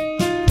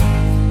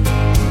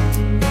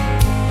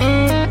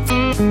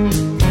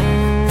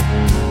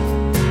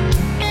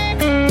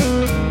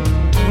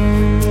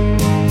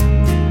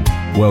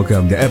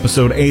Welcome to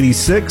episode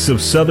 86 of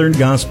Southern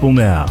Gospel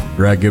Now.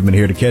 Greg Goodman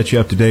here to catch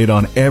you up to date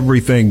on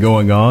everything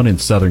going on in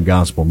Southern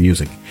Gospel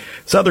music.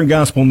 Southern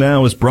Gospel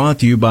Now is brought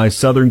to you by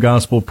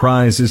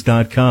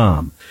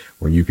SouthernGospelPrizes.com,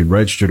 where you can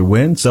register to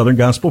win Southern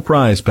Gospel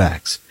Prize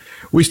Packs.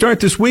 We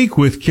start this week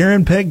with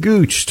Karen Peck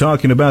Gooch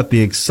talking about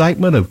the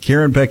excitement of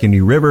Karen Peck and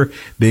New River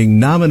being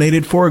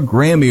nominated for a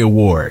Grammy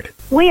Award.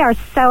 We are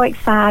so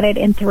excited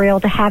and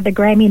thrilled to have the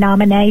Grammy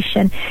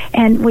nomination,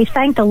 and we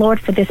thank the Lord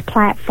for this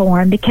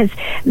platform because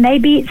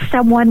maybe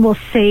someone will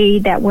see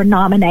that we're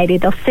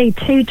nominated. They'll see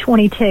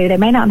 222. They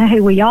may not know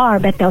who we are,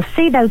 but they'll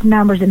see those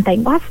numbers and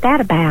think, what's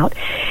that about?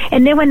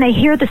 And then when they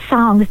hear the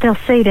songs, they'll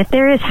see that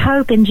there is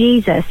hope in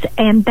Jesus,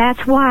 and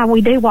that's why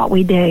we do what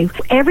we do.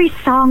 Every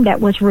song that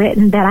was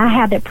written that I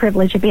had the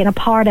privilege of being a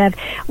part of,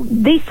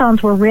 these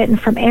songs were written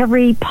from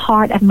every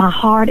part of my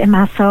heart and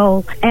my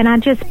soul, and I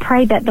just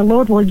pray that the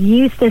Lord will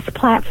use this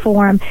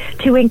platform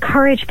to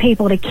encourage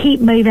people to keep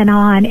moving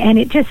on, and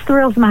it just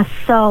thrills my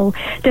soul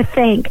to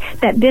think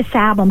that this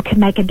album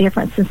can make a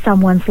difference in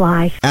someone's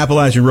life.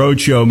 Appalachian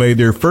Roadshow made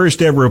their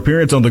first ever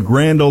appearance on the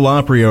Grand Ole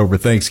Opry over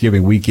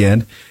Thanksgiving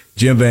weekend.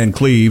 Jim Van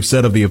Cleve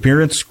said of the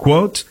appearance,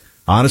 quote,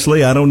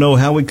 "Honestly, I don't know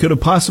how it could have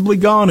possibly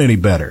gone any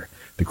better.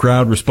 The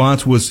crowd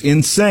response was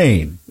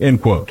insane,"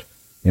 end quote.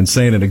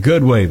 Insane in a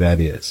good way, that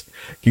is.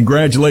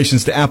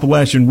 Congratulations to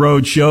Appalachian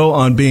Roadshow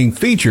on being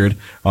featured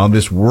on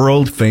this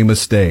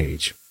world-famous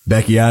stage.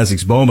 Becky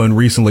Isaacs Bowman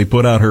recently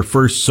put out her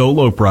first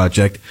solo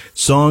project,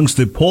 Songs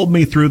That Pulled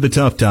Me Through the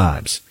Tough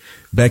Times.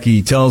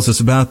 Becky tells us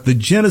about the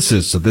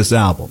genesis of this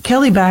album.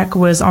 Kelly Back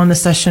was on the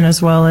session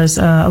as well as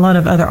a lot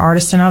of other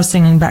artists, and I was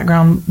singing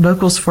background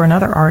vocals for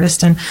another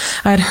artist. And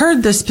I had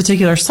heard this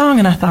particular song,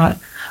 and I thought,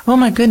 oh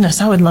my goodness,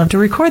 I would love to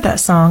record that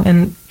song.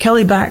 And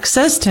Kelly Back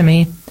says to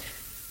me,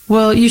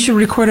 well, you should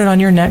record it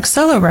on your next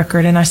solo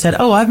record. And I said,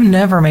 oh, I've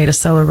never made a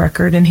solo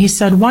record. And he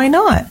said, why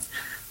not?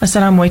 I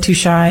said, I'm way too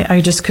shy.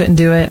 I just couldn't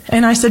do it.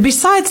 And I said,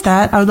 besides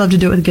that, I would love to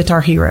do it with Guitar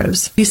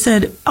Heroes. He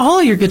said,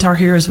 all your Guitar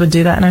Heroes would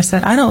do that. And I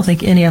said, I don't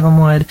think any of them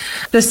would.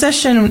 The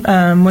session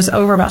was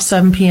over about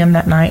 7 p.m.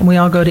 that night, and we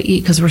all go to eat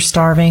because we're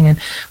starving. And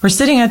we're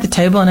sitting at the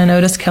table, and I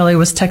noticed Kelly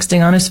was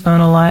texting on his phone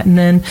a lot. And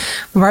then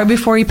right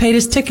before he paid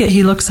his ticket,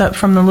 he looks up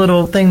from the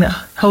little thing that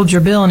holds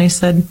your bill, and he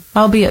said,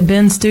 I'll be at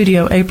Ben's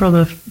studio April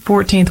the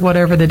 14th,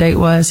 whatever the date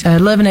was,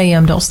 at 11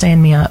 a.m. Don't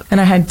stand me up.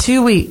 And I had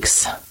 2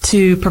 weeks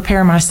to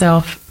prepare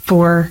myself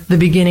for the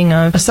beginning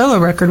of a solo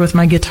record with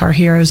my Guitar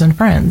Heroes and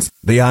friends.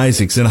 The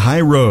Isaacs and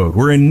High Road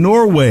were in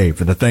Norway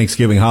for the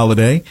Thanksgiving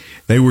holiday.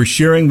 They were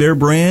sharing their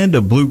brand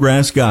of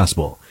bluegrass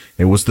gospel.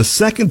 It was the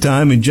second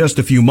time in just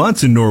a few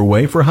months in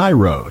Norway for High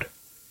Road.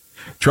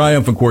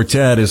 Triumphant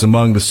Quartet is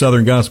among the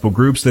Southern Gospel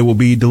groups that will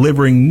be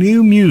delivering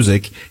new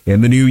music in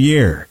the new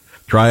year.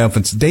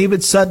 Triumphant's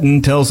David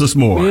Sutton tells us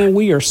more. Man,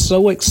 we are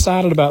so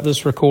excited about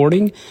this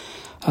recording.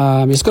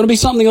 It's going to be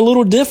something a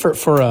little different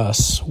for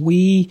us.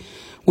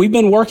 We've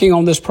been working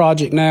on this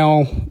project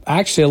now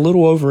actually a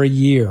little over a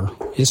year.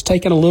 It's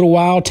taken a little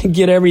while to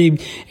get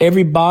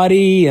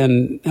everybody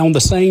and on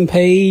the same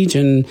page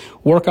and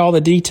work all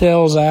the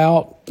details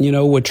out,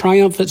 with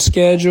Triumphant's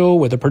schedule,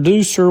 with the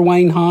producer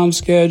Wayne Hahn's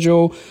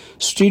schedule,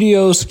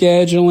 studio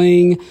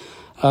scheduling,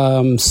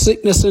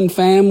 sickness in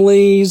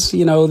families.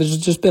 There's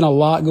just been a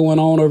lot going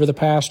on over the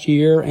past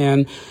year,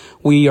 and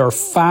we are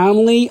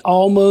finally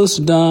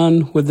almost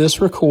done with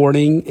this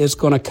recording. It's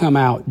going to come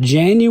out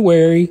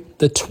January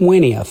the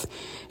 20th,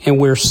 and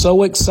we're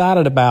so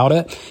excited about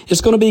it.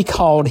 It's going to be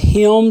called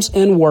Hymns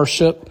and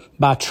Worship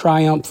by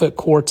Triumphant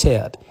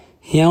Quartet.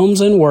 Hymns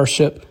and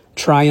Worship,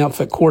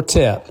 Triumphant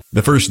Quartet.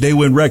 The first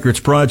Daywin Records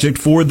project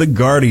for The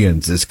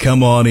Guardians is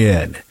Come On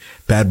In.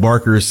 Pat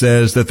Barker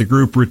says that the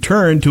group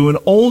returned to an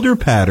older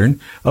pattern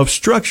of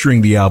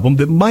structuring the album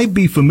that might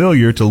be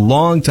familiar to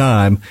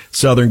longtime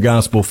Southern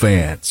Gospel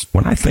fans.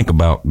 When I think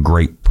about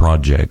great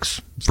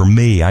projects, for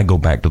me, I go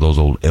back to those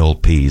old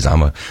LPs.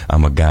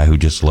 I'm a guy who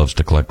just loves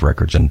to collect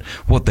records, and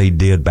what they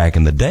did back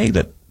in the day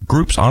that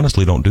groups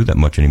honestly don't do that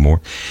much anymore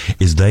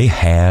is they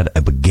had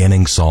a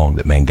beginning song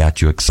that, man,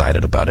 got you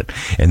excited about it.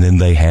 And then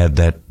they had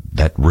that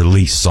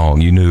release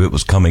song. You knew it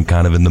was coming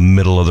kind of in the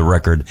middle of the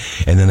record,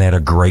 and then they had a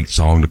great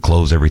song to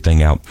close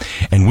everything out.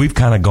 And we've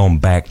kind of gone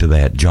back to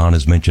that. John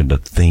has mentioned a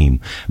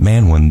theme.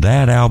 Man, when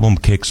that album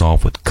kicks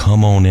off with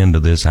Come On Into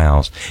This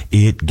House,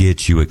 it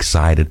gets you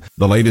excited.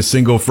 The latest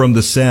single from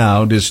The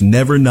Sound is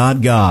Never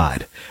Not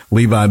God.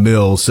 Levi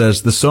Mills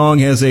says the song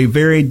has a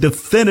very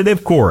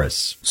definitive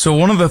chorus. So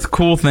one of the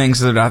cool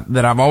things that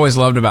I've always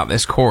loved about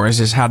this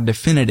chorus is how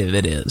definitive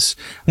it is.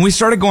 When we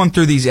started going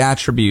through these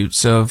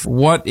attributes of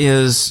what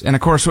is, and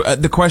of course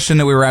the question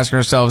that we were asking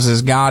ourselves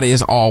is, God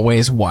is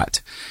always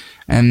what?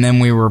 And then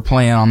we were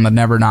playing on the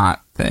never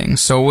not thing.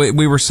 So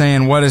we were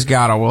saying, what is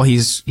God? Well,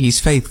 he's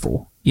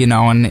faithful,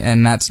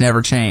 and that's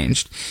never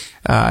changed.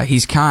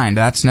 He's kind.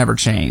 That's never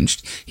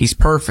changed. He's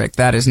perfect.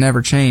 That has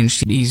never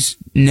changed. He's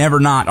never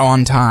not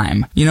on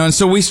time. And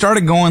so we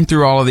started going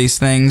through all of these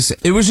things.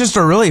 It was just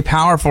a really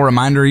powerful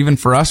reminder, even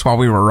for us while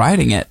we were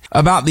writing it,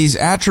 about these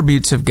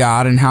attributes of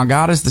God and how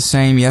God is the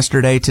same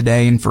yesterday,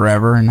 today, and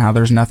forever, and how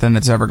there's nothing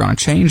that's ever going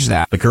to change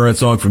that. The current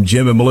song from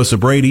Jim and Melissa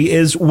Brady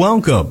is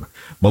Welcome.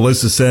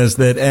 Melissa says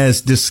that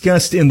as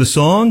discussed in the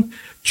song,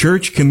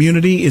 church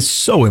community is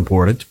so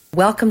important.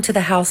 Welcome to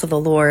the house of the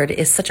Lord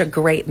is such a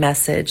great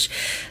message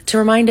to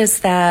remind us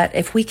that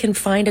if we can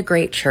find a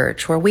great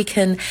church where we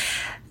can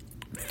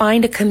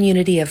find a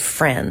community of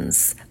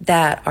friends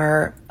that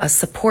are a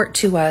support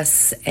to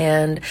us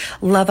and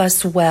love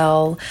us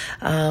well,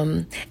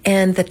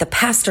 and that the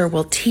pastor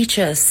will teach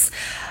us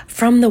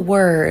from the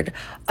Word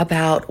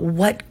about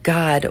what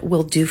God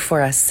will do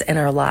for us in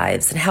our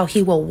lives and how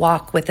He will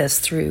walk with us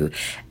through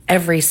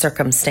every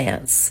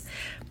circumstance.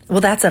 Well,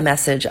 that's a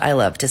message I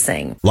love to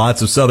sing.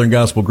 Lots of Southern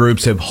gospel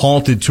groups have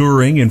halted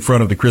touring in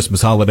front of the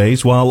Christmas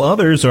holidays, while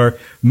others are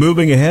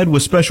moving ahead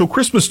with special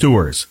Christmas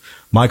tours.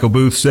 Michael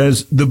Booth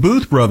says the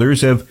Booth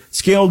brothers have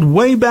scaled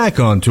way back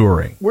on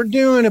touring. We're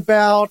doing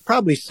about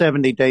probably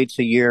 70 dates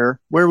a year,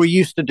 where we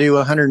used to do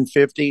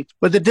 150.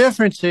 But the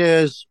difference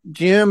is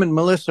Jim and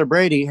Melissa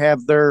Brady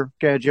have their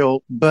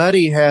schedule.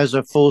 Buddy has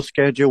a full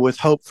schedule with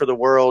Hope for the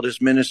World,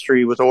 his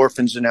ministry with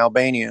orphans in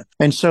Albania.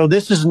 And so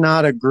this is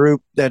not a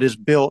group that is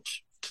built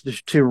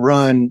to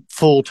run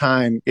full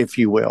time, if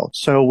you will.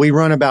 So we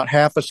run about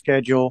half a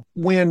schedule.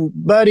 When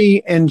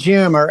Buddy and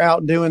Jim are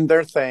out doing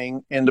their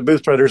thing and the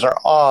Booth brothers are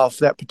off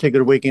that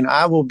particular weekend,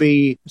 I will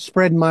be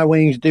spreading my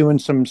wings doing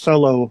some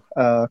solo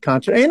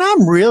concert. And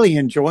I'm really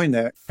enjoying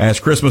that. As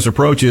Christmas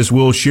approaches,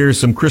 we'll share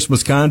some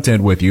Christmas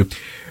content with you.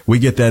 We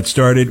get that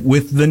started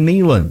with the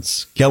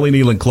Nealons. Kelly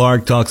Nealon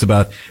Clark talks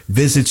about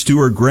visits to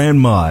her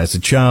grandma as a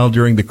child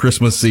during the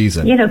Christmas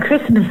season.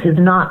 Christmas is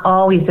not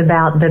always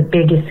about the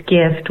biggest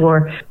gift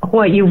or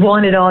what you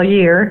wanted all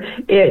year.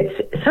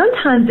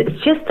 Sometimes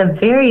it's just the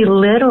very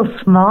little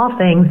small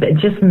things that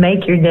just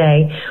make your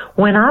day.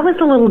 When I was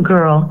a little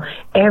girl,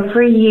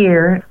 every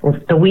year,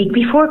 the week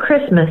before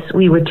Christmas,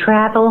 we would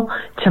travel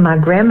to my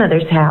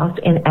grandmother's house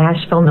in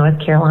Asheville, North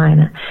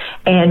Carolina.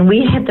 And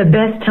we had the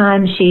best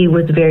time. She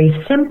was very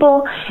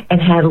simple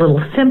and had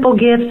little simple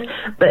gifts,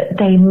 but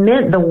they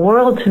meant the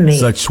world to me.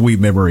 Such sweet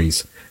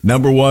memories.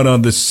 Number 1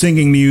 on the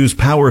Singing Muse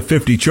Power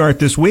 50 chart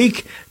this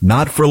week,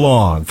 Not For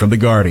Long from the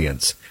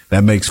Guardians.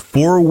 That makes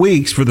 4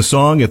 weeks for the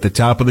song at the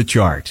top of the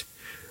chart.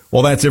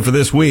 Well, that's it for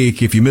this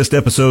week. If you missed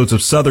episodes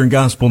of Southern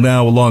Gospel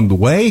Now along the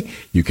way,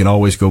 you can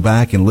always go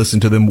back and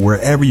listen to them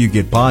wherever you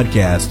get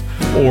podcasts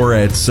or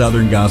at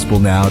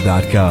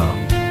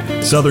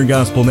southerngospelnow.com. Southern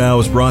Gospel Now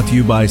is brought to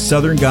you by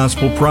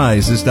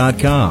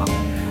southerngospelprizes.com.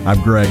 I'm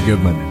Greg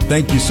Goodman.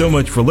 Thank you so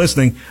much for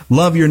listening.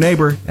 Love your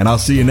neighbor, and I'll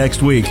see you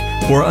next week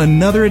for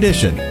another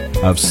edition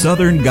of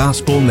Southern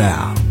Gospel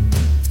Now.